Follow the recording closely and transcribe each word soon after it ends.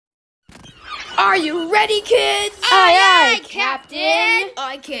Are you ready, kids? Aye, aye, Captain.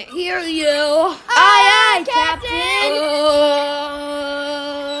 I can't hear you. Aye, aye, Captain.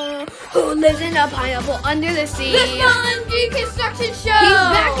 Who lives in a pineapple under the sea? The Spongy Construction Show. He's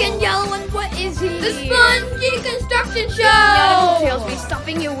back in yellow, and what is he? The Spongy Construction Show. Nautical tails be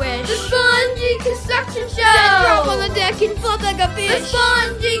stuffing your wish. The Spongy Construction Show. Then drop on the deck and flop like a fish. The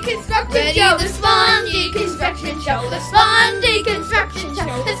Spongy Construction Ready? Show. The Spongy Construction Show. The Spongy Construction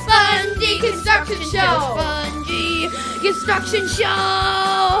Show. The Spongy Construction Show. Spongy Construction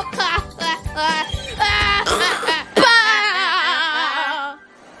Show.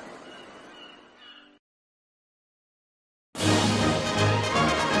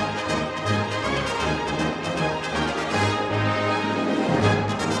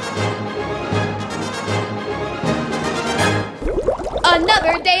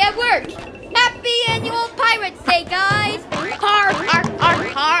 Another day at work. Happy annual Pirates Day, guys. Har, har, har,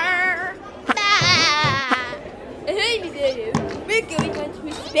 har. Ah. Hey, we're going on to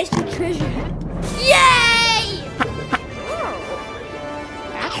a special treasure hunt. Yay! Oh,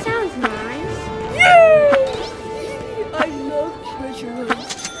 that sounds nice. Yay! I love treasure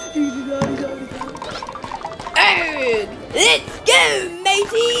hunts. And let's go,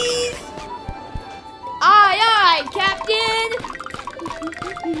 mateys! Aye, aye, Captain.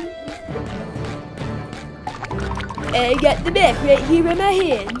 I got the map right here in my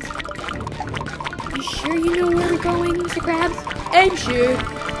hands. You sure you know where we're going, Mr. Krabs? I'm sure.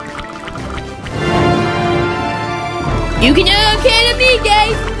 You can all count on me,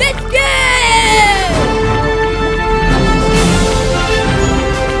 guys. Let's go!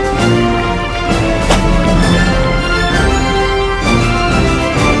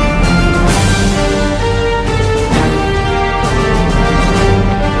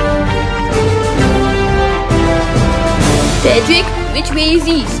 Patrick, which way is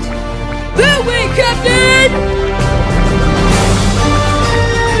east? That way, Captain!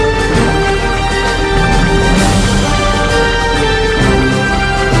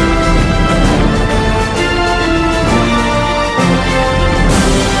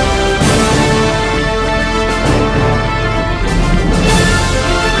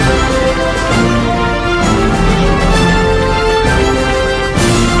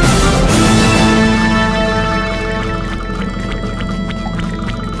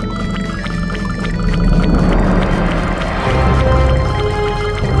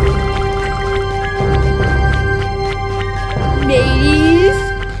 Ladies,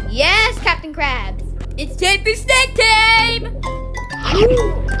 Yes, Captain Krabs. it's time for snack time!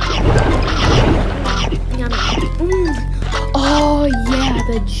 Oh yeah,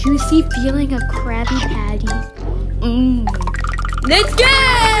 the juicy feeling of Krabby Patties. Let's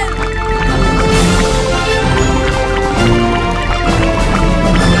go!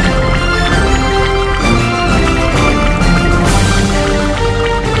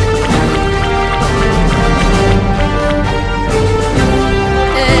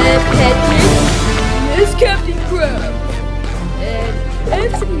 Patrick, yes, Captain Krabs. And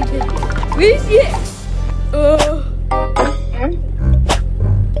absolutely, where's yes?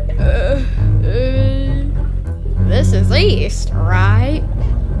 This is east, right?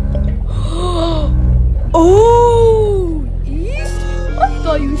 Oh, east? I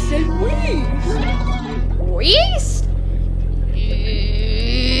thought you said west. East?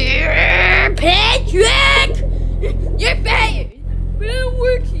 Patrick! You're fired! But I don't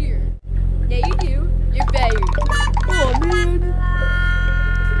work here. Yeah, you do. You're fired. Oh, man.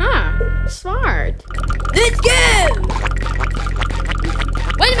 Huh, smart. Let's go!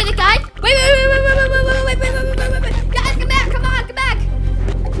 Wait a minute, guys. Wait. Guys, come back, come on, come back.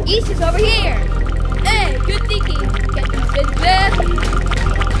 East is over here. Hey, good thinking. Captain SpongeBob.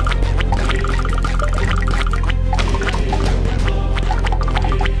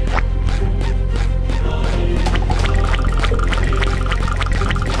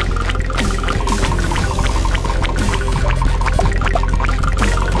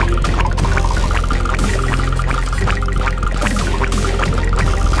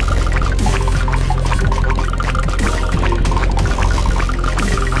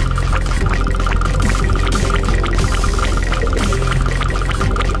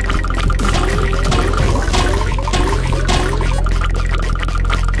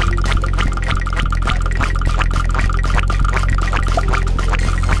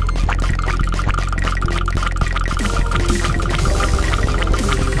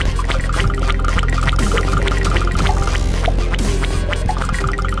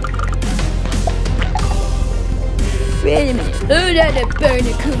 Wait a minute. Hold on a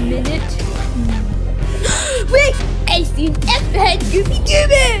barnacle minute. Wait! I see an F-head Goofy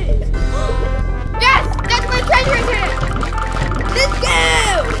Goobers! treasure is here! Let's go!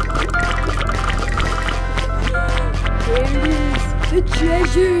 There it is. The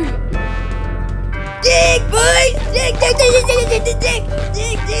treasure. Dig, boys! Dig, dig, dig, dig, dig, dig, dig, dig, dig,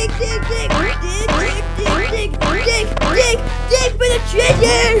 dig, dig, dig, dig, dig, dig, dig, dig for the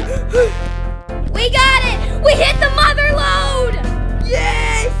treasure! We got it! We hit the mother lode!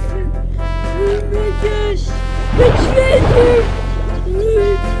 Yes! Oh my gosh. The treasure.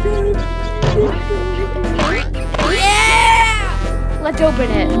 Yeah! Let's open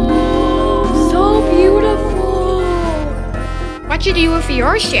it. So beautiful. What you do for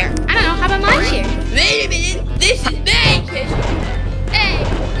your share? I don't know, how about my share? Wait a minute, this is my treasure. Hey,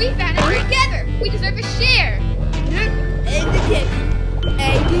 we found it together. We deserve a share. And the treasure. I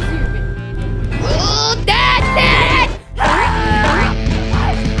deserve it. Oh, that's it!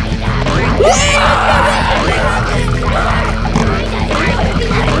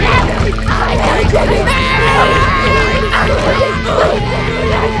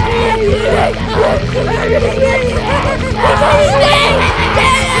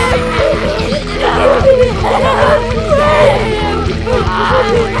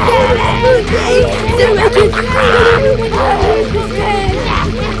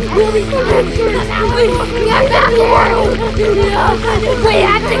 We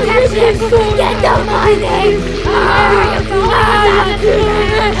have to catch him! Get the money!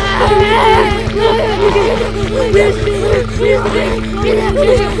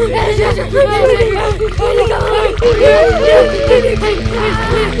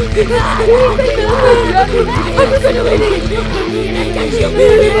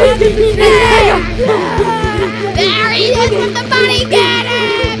 There he is with the money! Get him!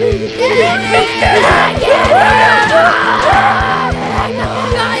 Get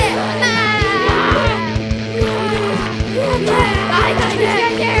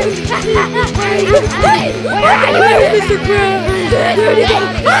Mr. Krabs!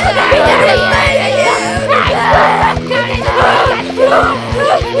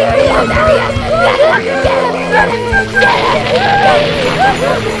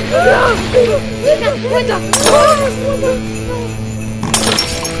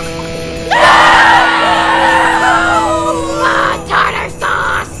 tartar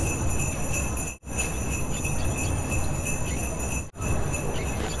sauce!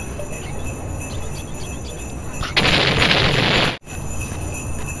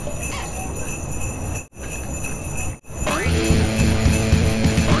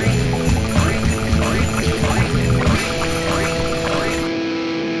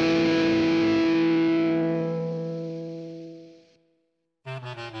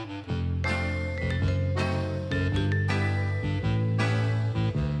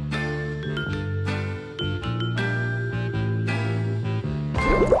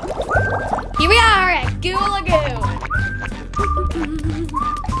 Here we are at Goo Lagoon.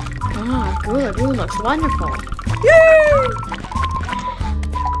 Ah, Goo Lagoon looks wonderful. Yay!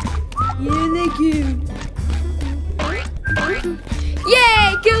 Yeah, Lagoon.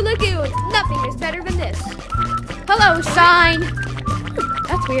 Yay, Goo Lagoon! Nothing is better than this. Hello, sign.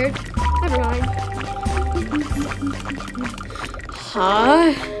 That's weird. Never mind.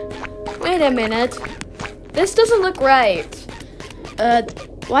 Huh? Wait a minute. This doesn't look right.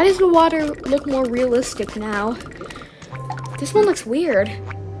 Why does the water look more realistic now? This one looks weird.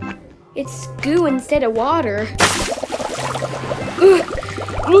 It's goo instead of water.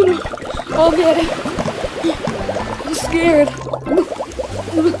 Oh man, I'm scared.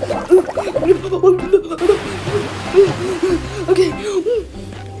 Okay.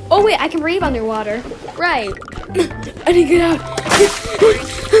 Oh wait, I can breathe underwater. Right. I need to get out.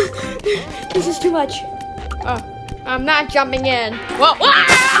 This is too much. I'm not jumping in. Whoa!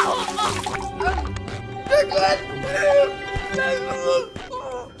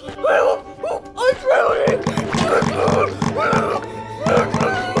 I'm drowning.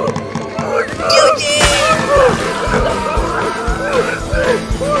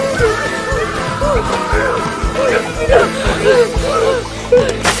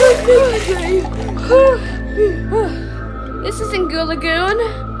 This isn't Goo Lagoon.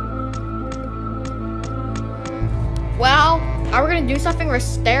 Well, are we gonna do something or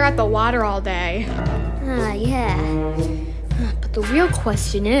stare at the water all day? Yeah. But the real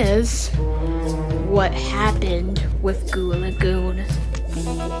question is, what happened with Goo Lagoon?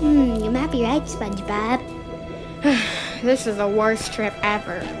 You might be right, SpongeBob. This is the worst trip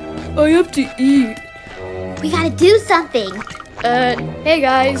ever. I have to eat. We gotta do something. Hey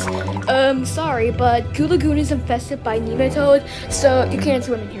guys. Sorry, but Goo Lagoon is infested by nematodes, so you can't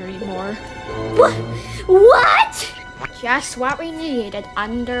swim in here anymore. What? Just what we need, an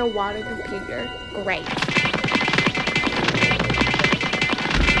underwater computer. Great.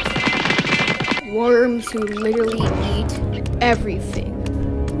 worms who literally eat everything.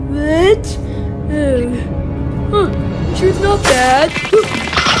 What? Sure it's not bad.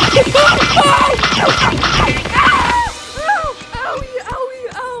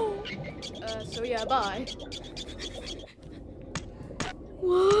 Ow! So yeah, bye.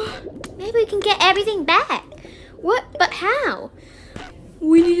 What? Maybe we can get everything back. What? But how?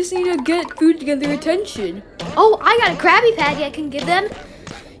 We just need to get food to get their attention. Oh, I got a Krabby Patty I can give them.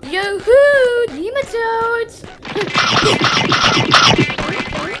 Yoo-hoo! Nematodes!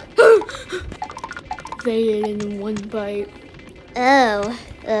 They ate it in one bite. Oh,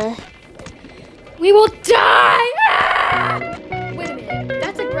 We will die! Ah! Wait a minute,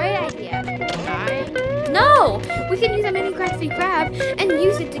 that's a great idea. Die? No! We can use a mini Krabby Krab and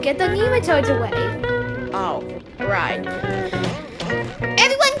use it to get the nematodes away. Oh, right.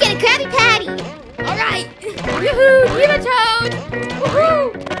 everyone get a Krabby Patty. All right. Yoo-hoo! Nematode! Woohoo!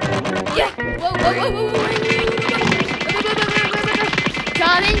 Yeah! Whoa!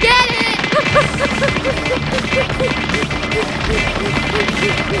 Come and get it!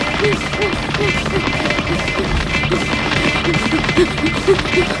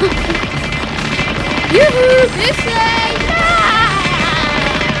 Yoo-hoo! This way!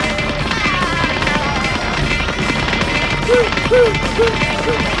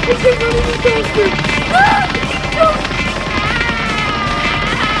 It's running faster! Look!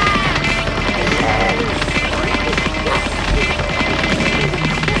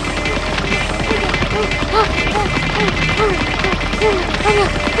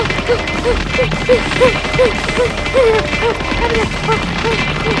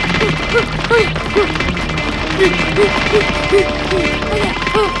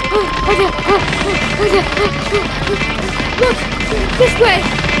 This way!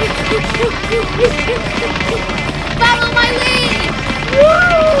 Follow my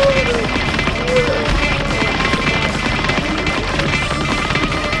lead.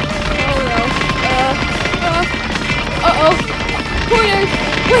 Uh-oh. Pointers!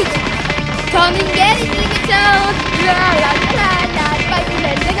 Wait! Come and get it, nematode! La la la la la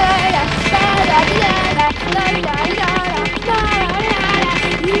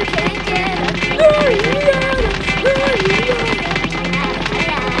you can get it!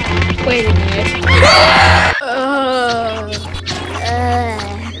 Wait a minute.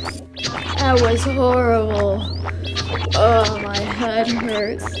 That was horrible. Oh, my head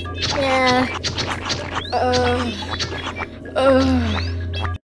hurts. Yeah.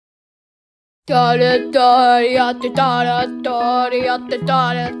 Da da da ya da da da da ya da da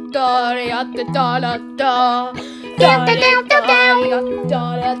da da ya da da da da. Da da da da ya da da da ya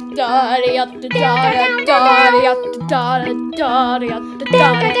da da da ya da da da ya da da da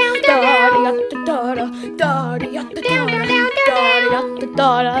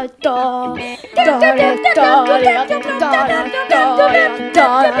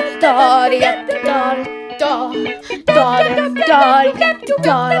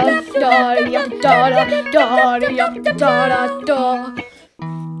ya da da da ya da da da ya da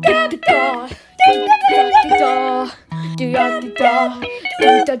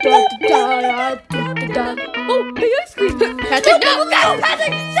Oh, hey, ice cream! Patrick, no!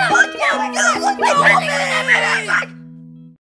 Patrick, no!